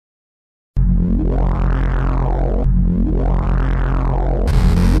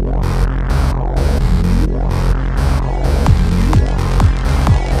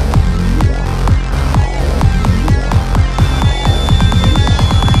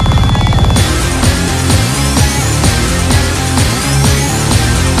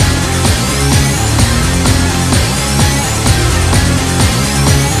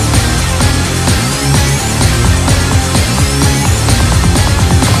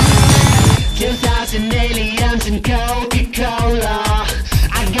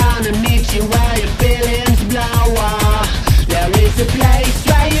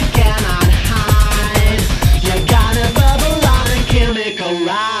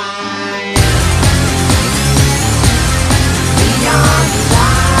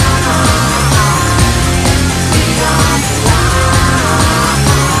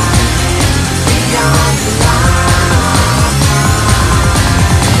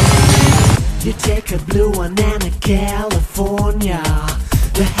take a blue one and a California.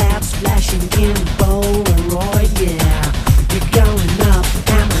 The hats flashing in Polaroid, yeah. You're going up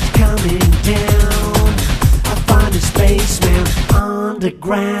and I'm coming down. I find a spaceman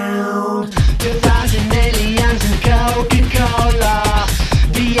underground. 2,000 aliens and Coca-Cola.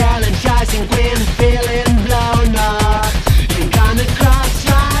 De-energizing green, feeling blown up. You're gonna cross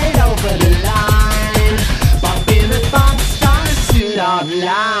right over the line. Pop in a pop star suit of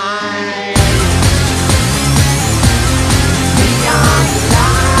light. Beyond the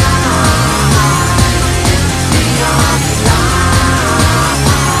line. Beyond the line.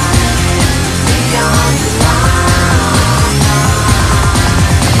 Beyond the line.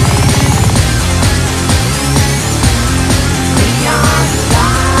 Beyond the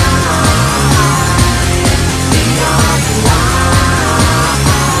line. Beyond the line.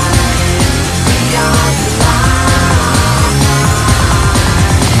 Beyond the line.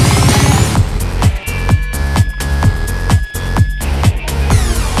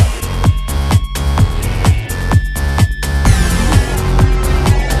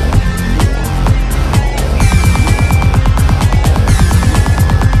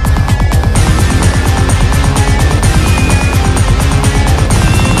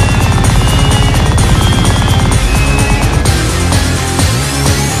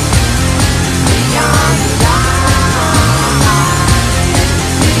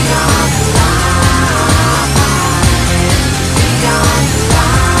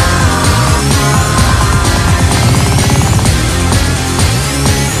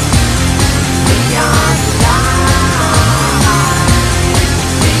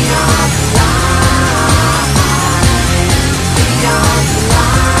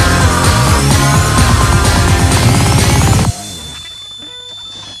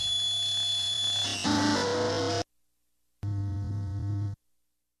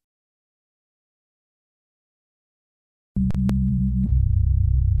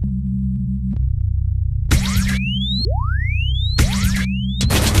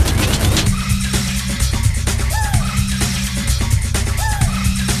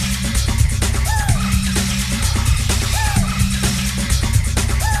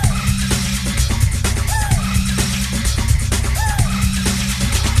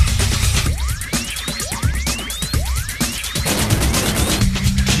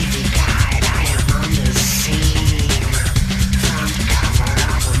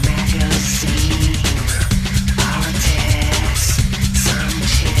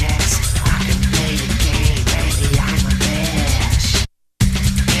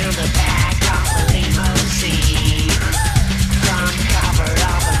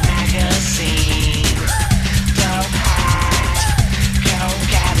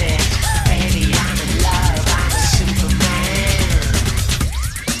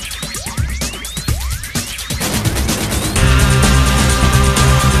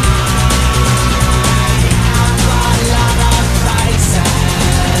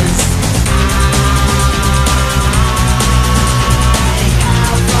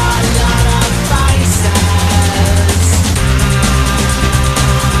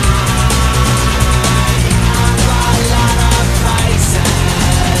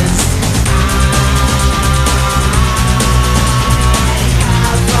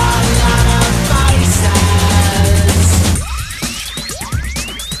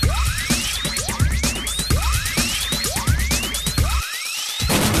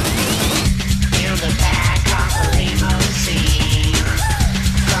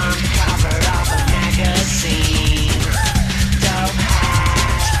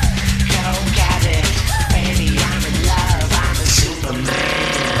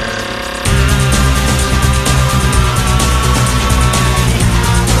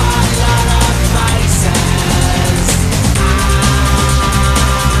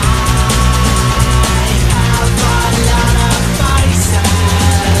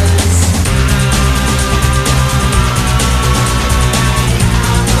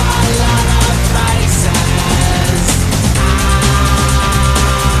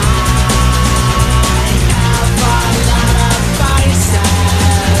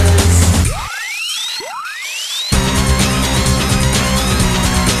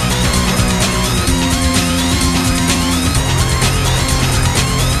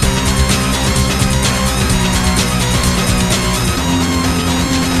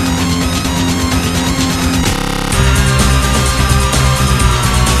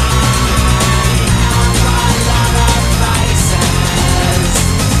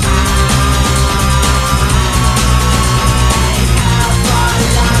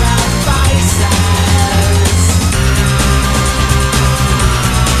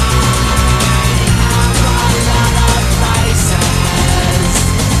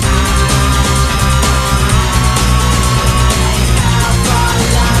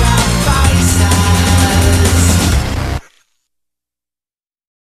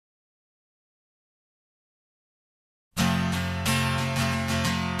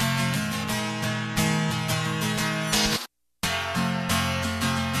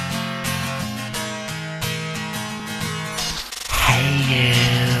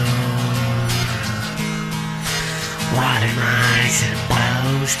 What am I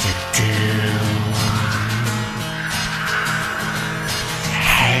supposed to do?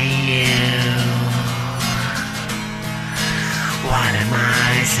 Hey you, what am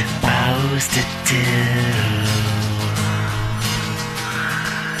I supposed to do?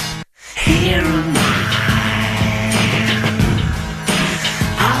 Here am I,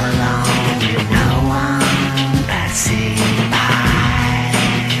 all alone with no one passing by.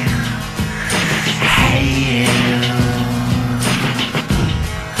 Hey you,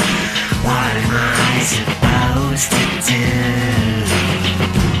 what am I supposed to do?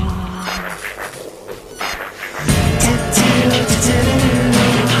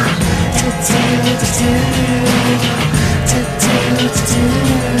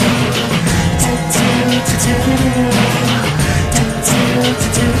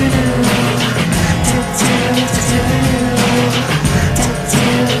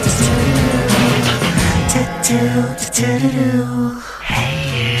 Hey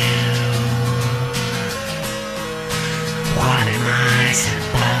you, what am I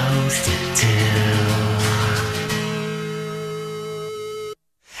supposed to do?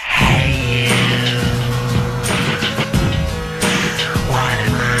 Hey you, what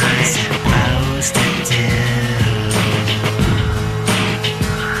am I supposed to do?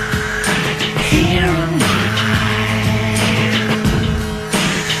 Here am I,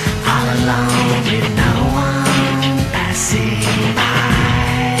 all alone with no one passing by.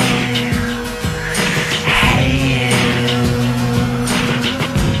 Hey you,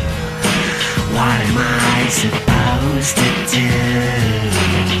 what am I supposed to do?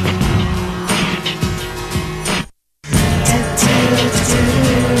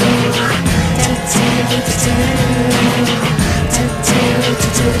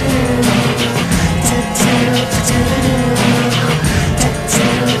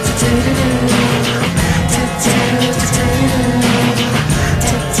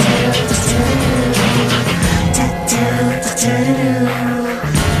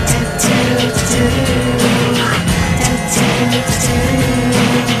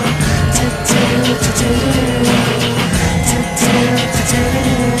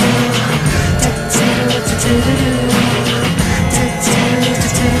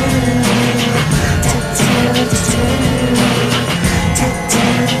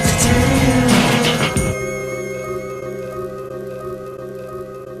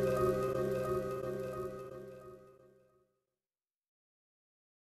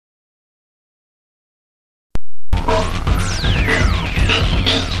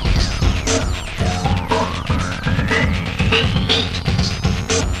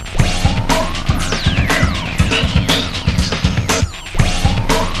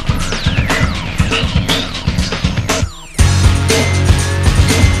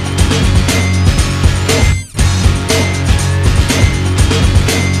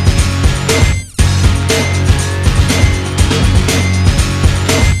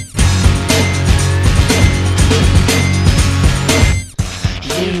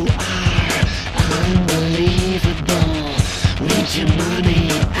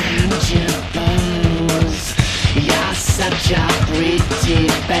 Such a pretty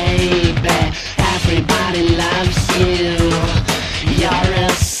baby, everybody loves you. You're a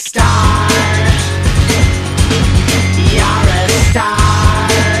star, you're a star,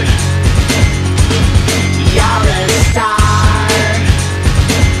 you're a star,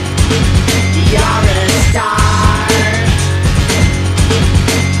 you're a star.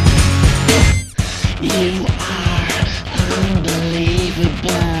 You are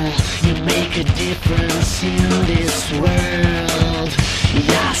unbelievable, you make a difference in this world.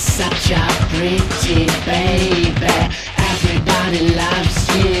 You're such a pretty baby, everybody loves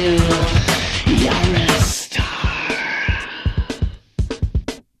you. You're a star,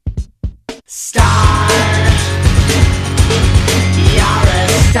 star, you're a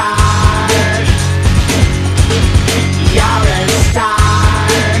star, you're a star,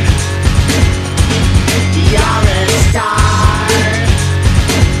 you're a star,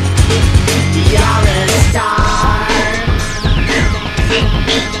 you're a star.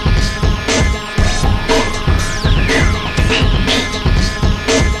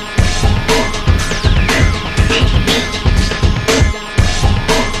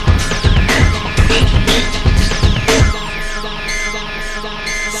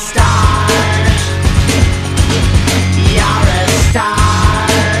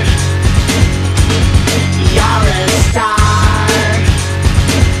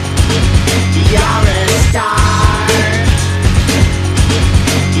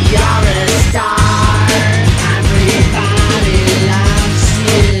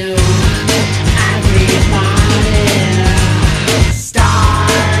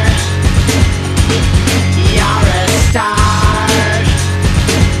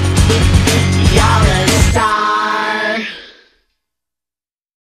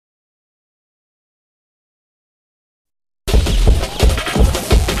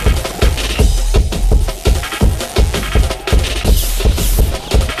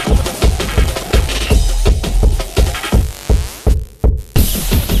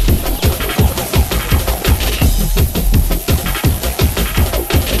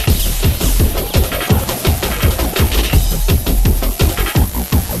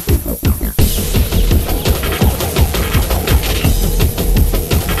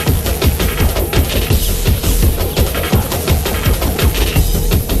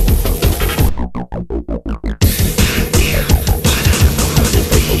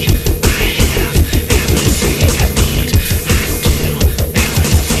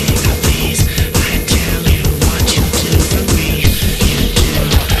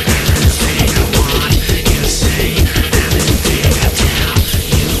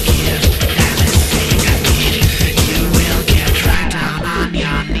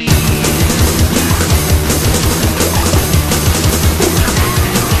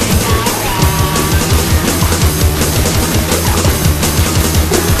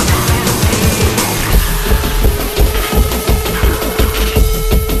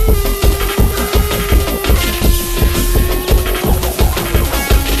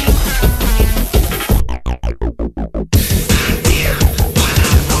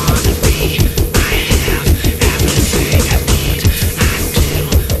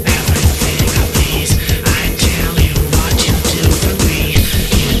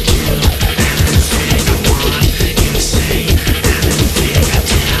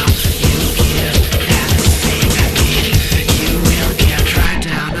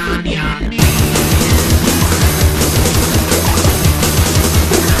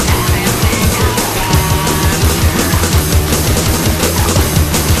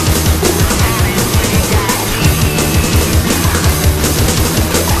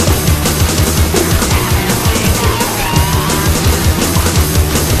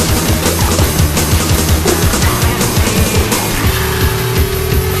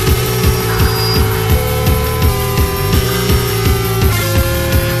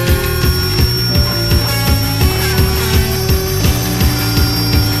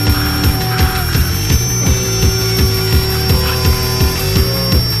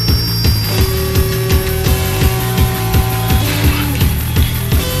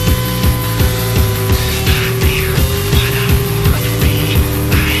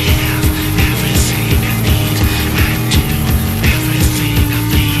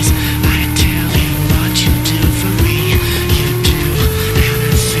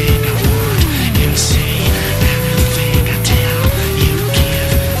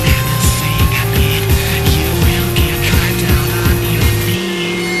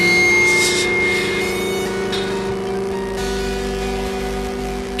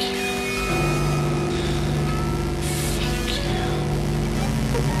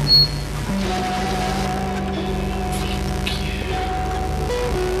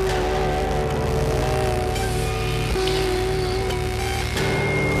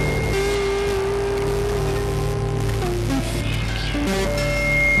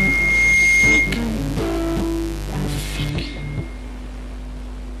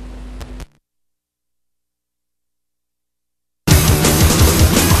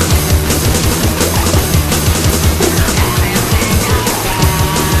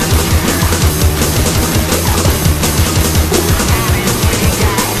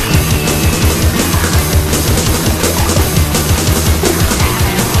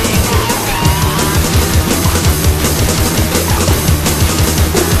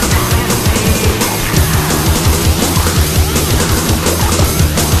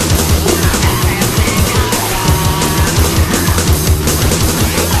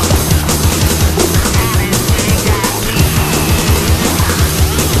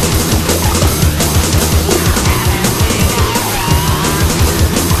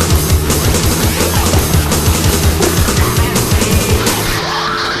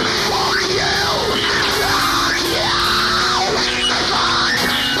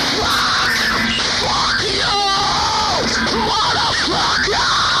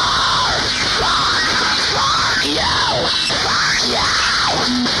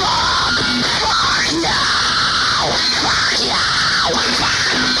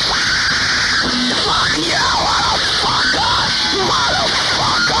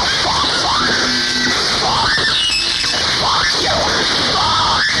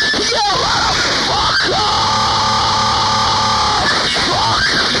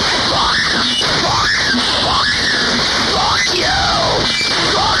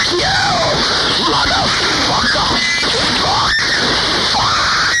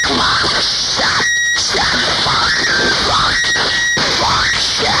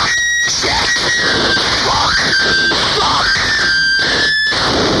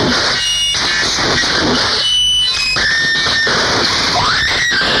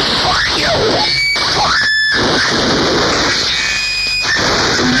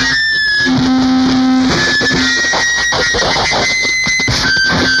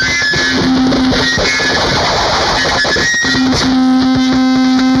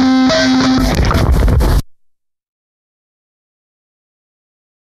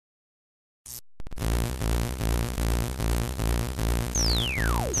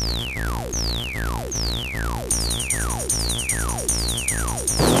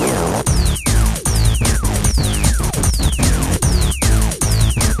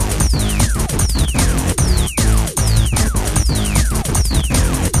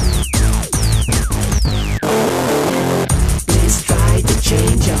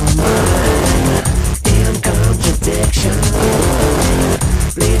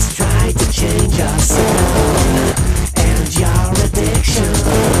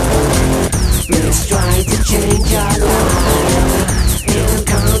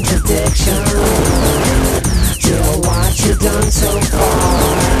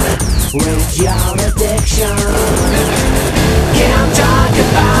 with your addiction. Can't talk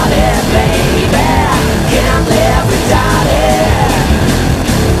about it, baby. Can't live without it.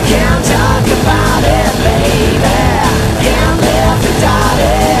 Can't talk about it, baby. Can't live without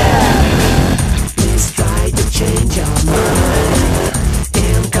it. Please try to change your mind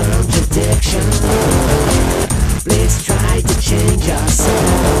in contradiction. Please try to change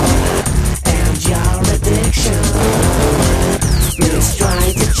yourself and your addiction. Please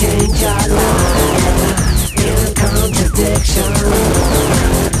try to change your life in contradiction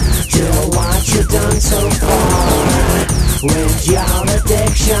to what you've done so far with your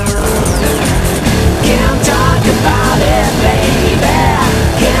addiction. Can't talk about it, baby.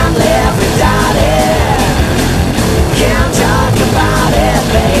 Can't live without it. Can't talk about it,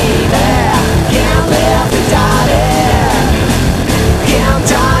 baby. Can't live without it. Can't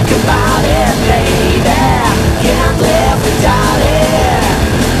talk about it, baby. Can't live without it.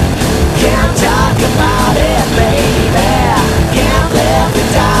 Can't talk about it, baby. Can't live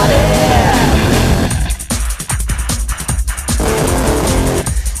without it.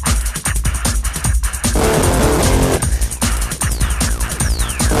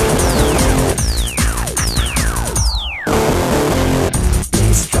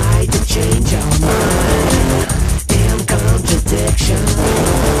 Please try to change your mind in contradiction.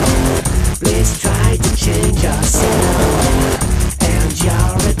 Please try to change yourself and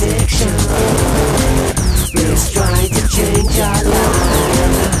your addiction. Please try to change your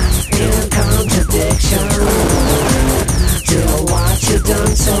life in contradiction to what you've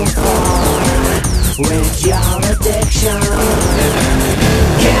done so far with your addiction.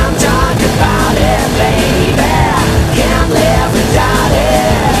 Can't talk about it, baby. Can't live without it.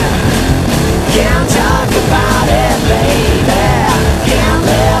 Can't talk about it, baby. Can't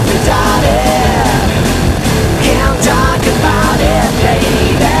live without it. Can't talk about it,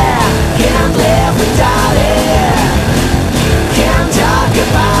 baby. Can't live without it. Can't talk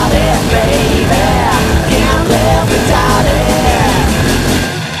about it, baby. Can't live without it.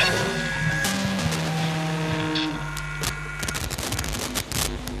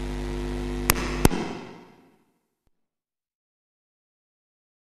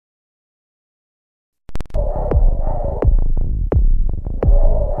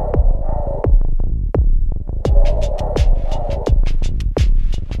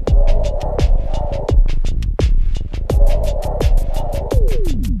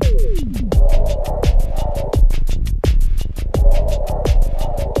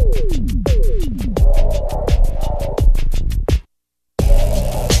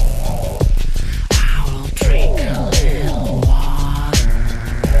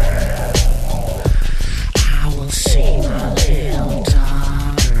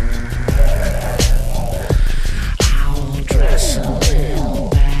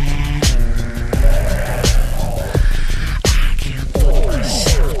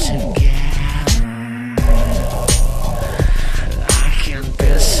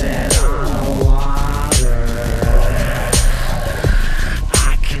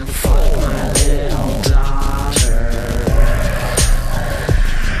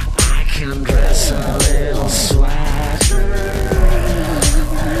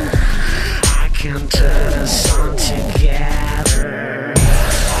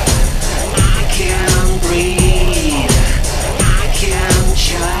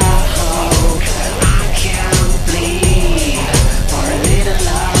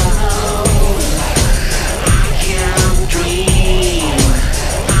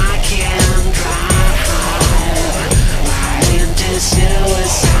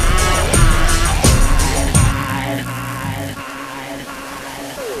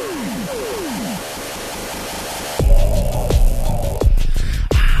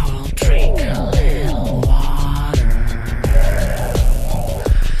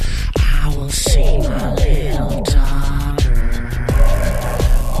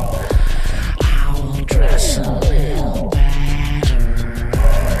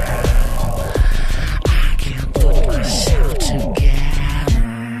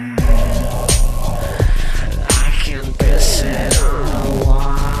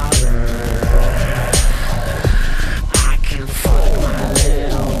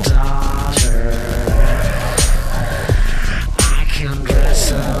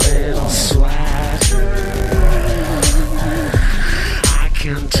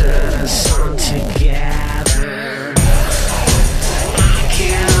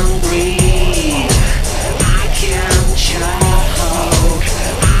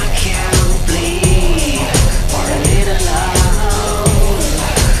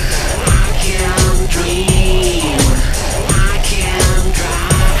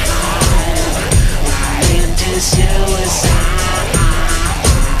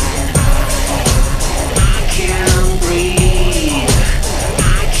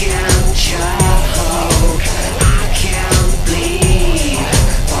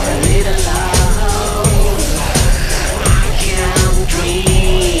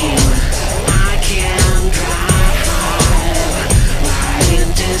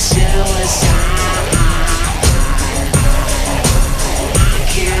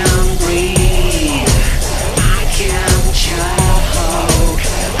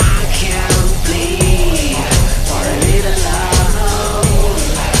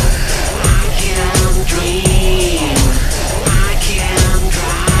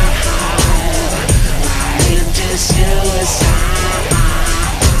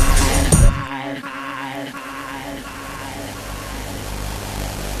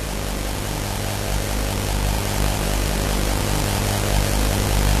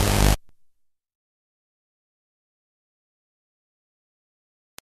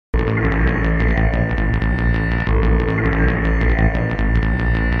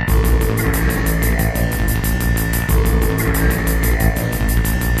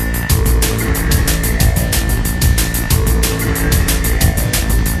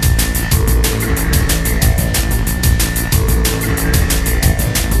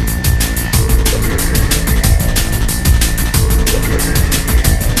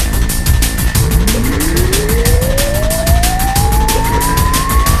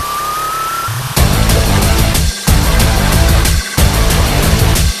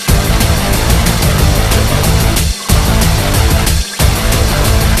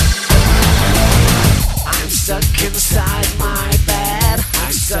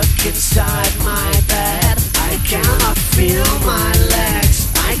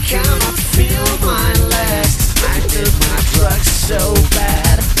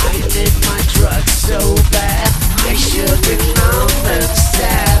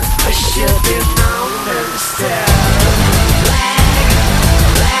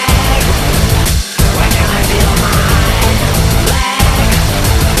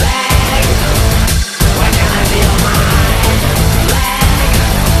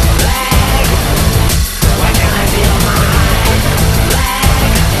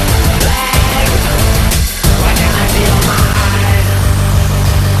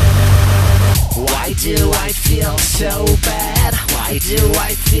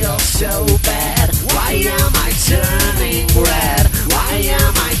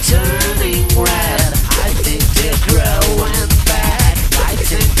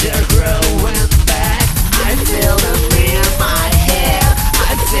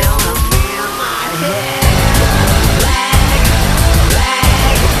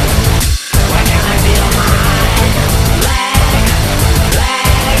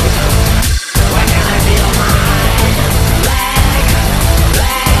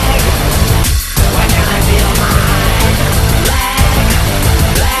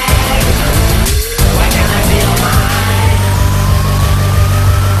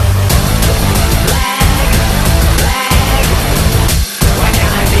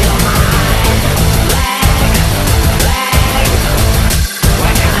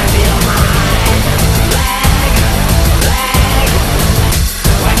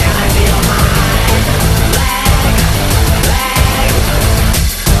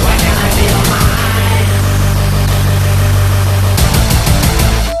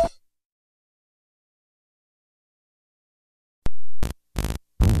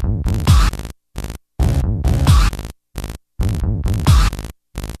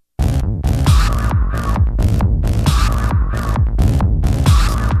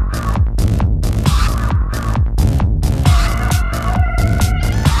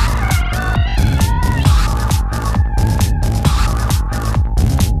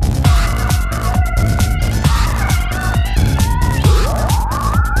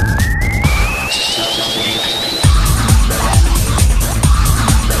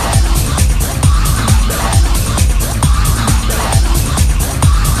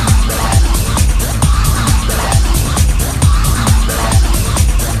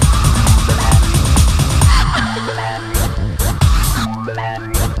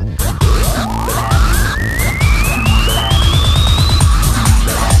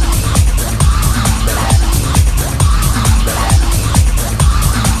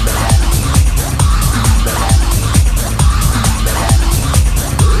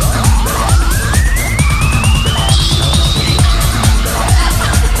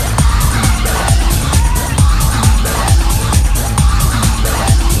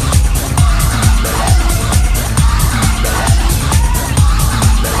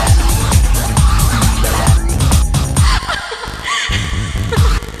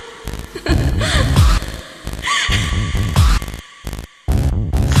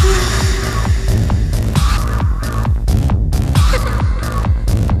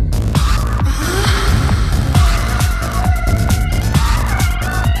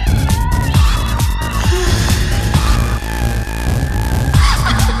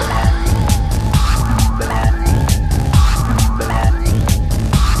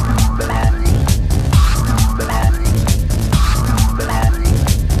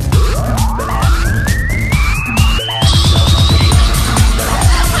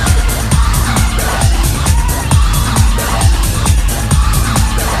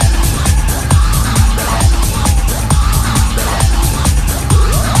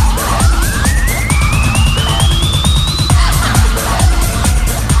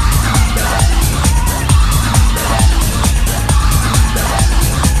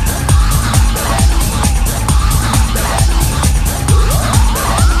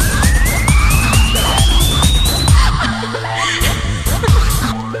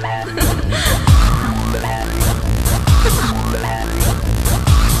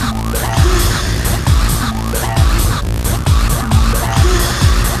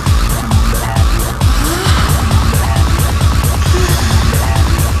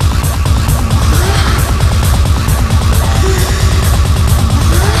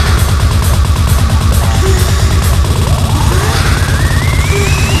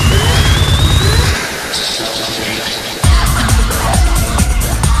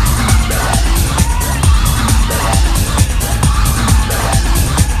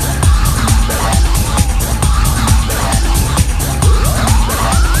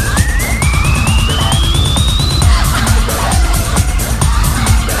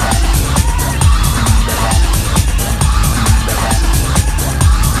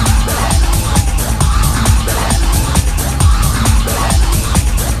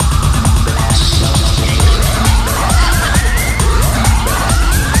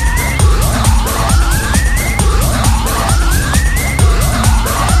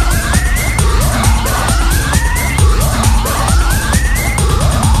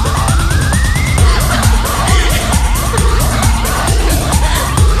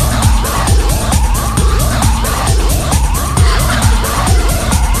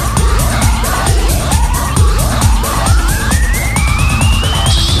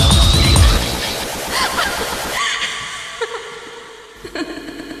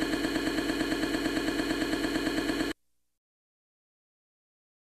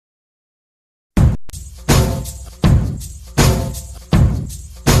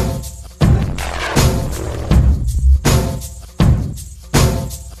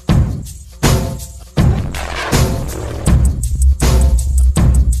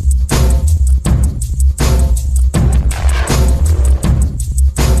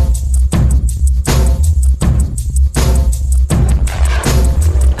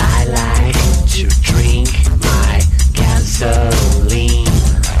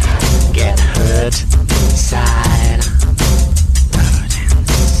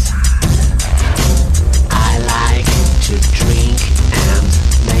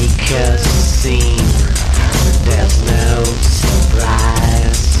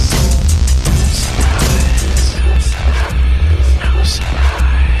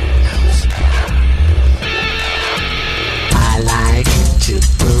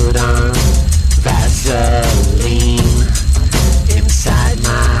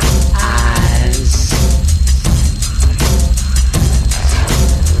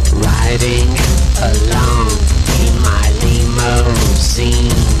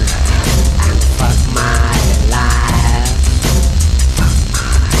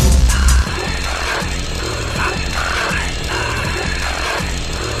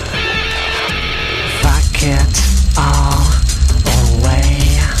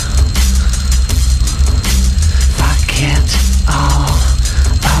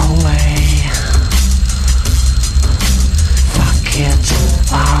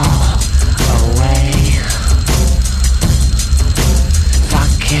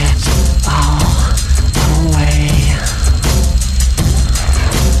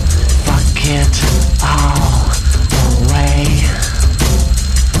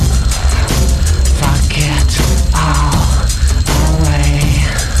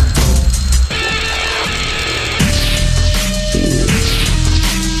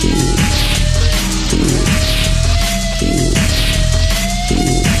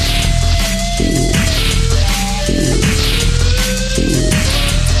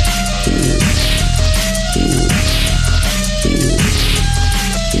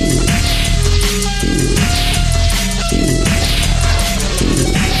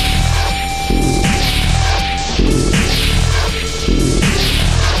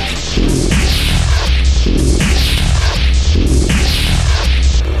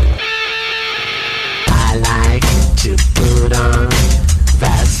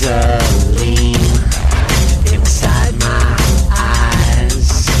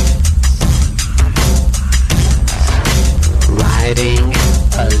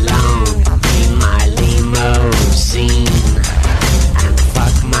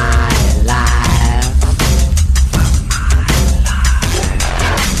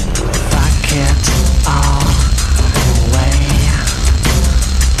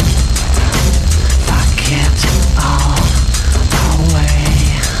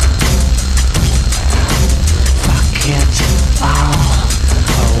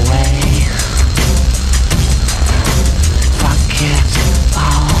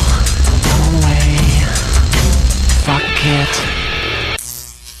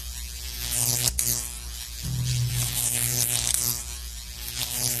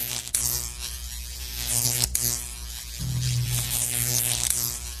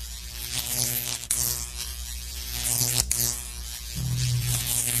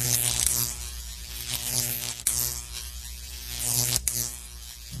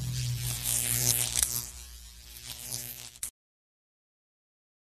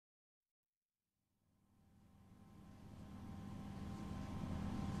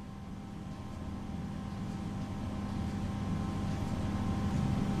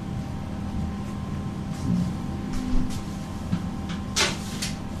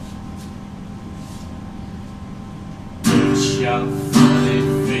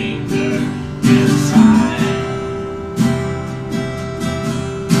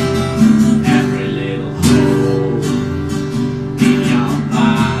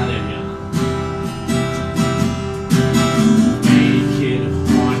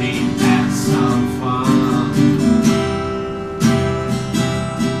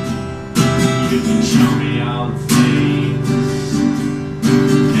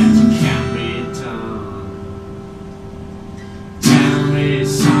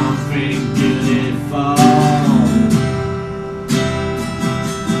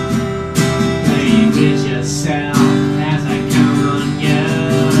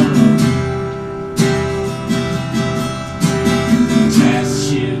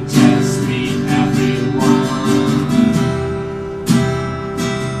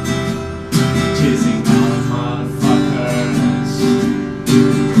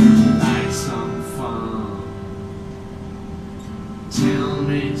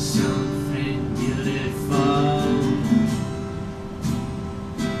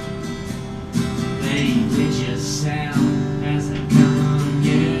 sound as I come on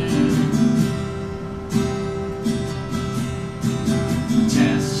you.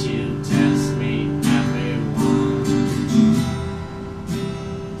 Test you, test me, everyone.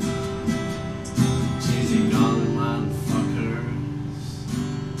 Chasing all the motherfuckers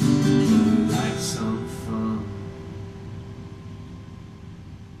who like some fun.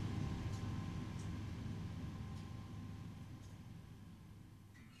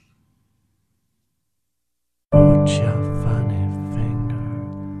 Put your funny finger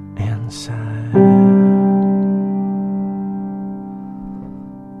inside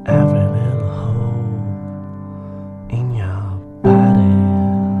every little hole in your body.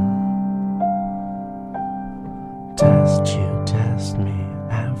 Test you, test me,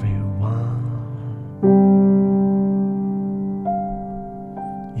 everyone.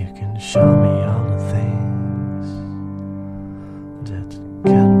 You can show me all the things that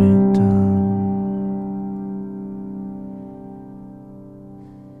can be done.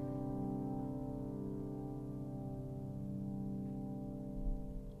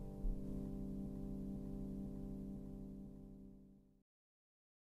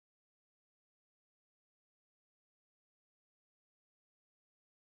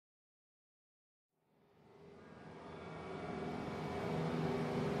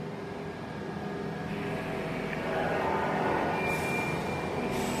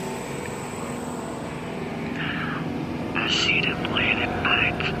 I see them late at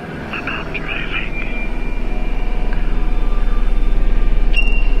night when I'm driving.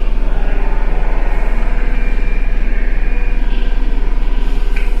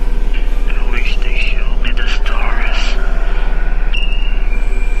 I wish they show me the stars.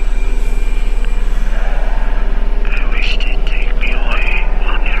 I wish they'd take me away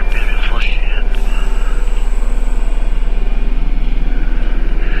on their beautiful ship.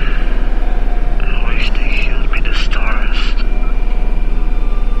 I wish they showed me the stars.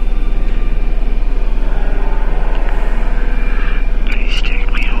 Please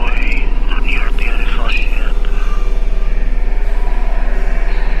take me away on your beautiful ship.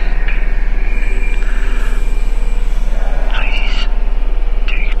 Please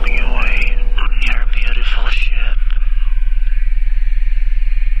take me away on your beautiful ship.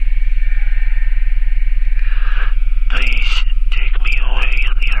 Please take me away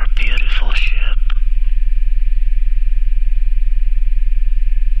on your beautiful ship.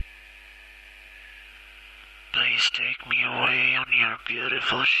 Please take me away on your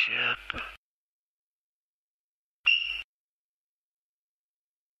beautiful ship.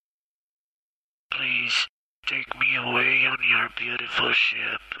 Please take me away on your beautiful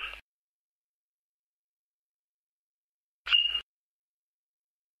ship.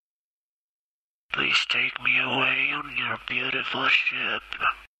 Please take me away on your beautiful ship.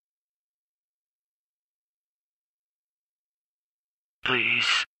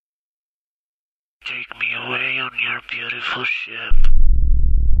 Please take me away on your beautiful ship.